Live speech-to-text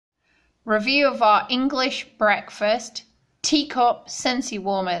Review of our English Breakfast Teacup Scentsy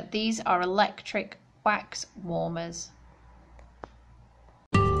Warmer. These are electric wax warmers.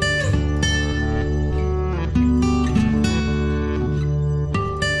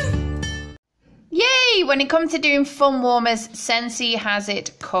 Yay! When it comes to doing fun warmers, Scentsy has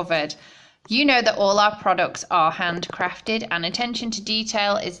it covered. You know that all our products are handcrafted and attention to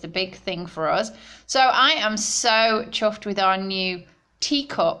detail is the big thing for us. So I am so chuffed with our new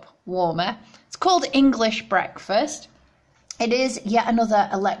teacup warmer. It's called English Breakfast. It is yet another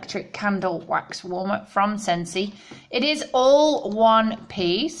electric candle wax warmer from Scentsy. It is all one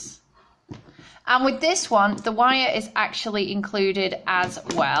piece. And with this one, the wire is actually included as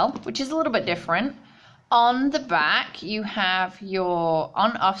well, which is a little bit different. On the back, you have your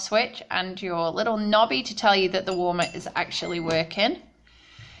on-off switch and your little knobby to tell you that the warmer is actually working.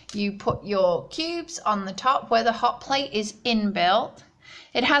 You put your cubes on the top where the hot plate is inbuilt.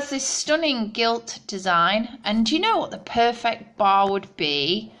 It has this stunning gilt design, and do you know what the perfect bar would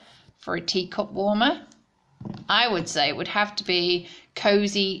be for a teacup warmer? I would say it would have to be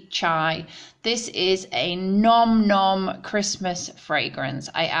cozy chai. This is a nom nom Christmas fragrance.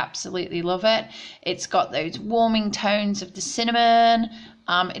 I absolutely love it. It's got those warming tones of the cinnamon.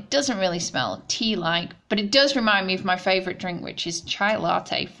 It doesn't really smell tea-like, but it does remind me of my favorite drink, which is chai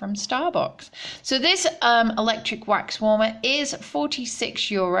latte from Starbucks. So this electric wax warmer is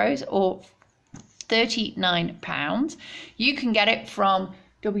 €46 or £39. You can get it from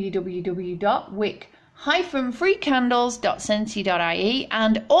www.wick-freecandles.scentsy.ie,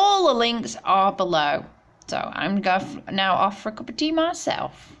 and all the links are below. So I'm now off for a cup of tea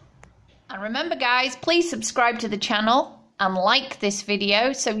myself. And remember guys, please subscribe to the channel and like this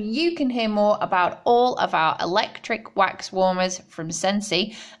video so you can hear more about all of our electric wax warmers from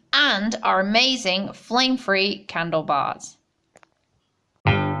Scentsy and our amazing flame-free candle bars.